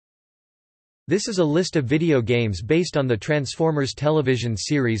This is a list of video games based on the Transformers television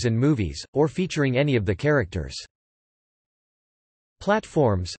series and movies, or featuring any of the characters.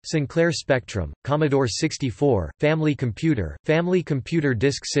 Platforms: Sinclair Spectrum, Commodore 64, Family Computer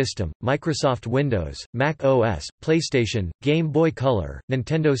Disk System, Microsoft Windows, Mac OS, PlayStation, Game Boy Color,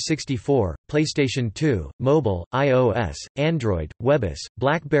 Nintendo 64, PlayStation 2, Mobile, iOS, Android, Webos,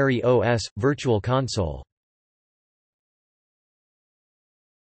 BlackBerry OS, Virtual Console.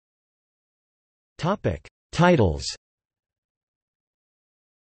 Titles.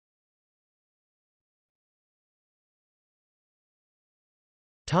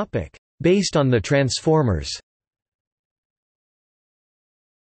 Based on the Transformers.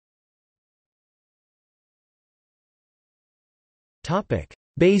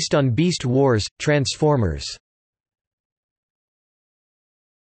 Based on Beast Wars, Transformers.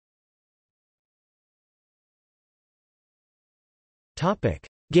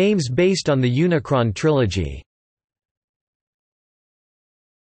 Games based on the Unicron Trilogy.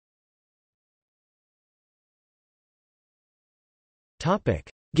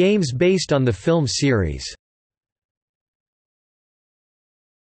 Games based on the film series.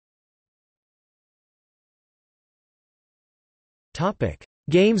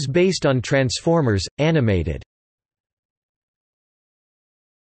 Games based on Transformers, animated.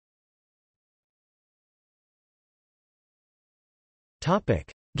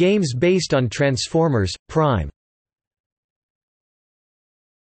 Games based on Transformers, Prime.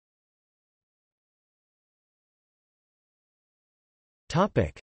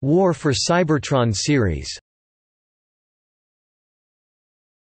 War for Cybertron series.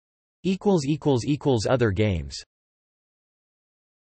 Other games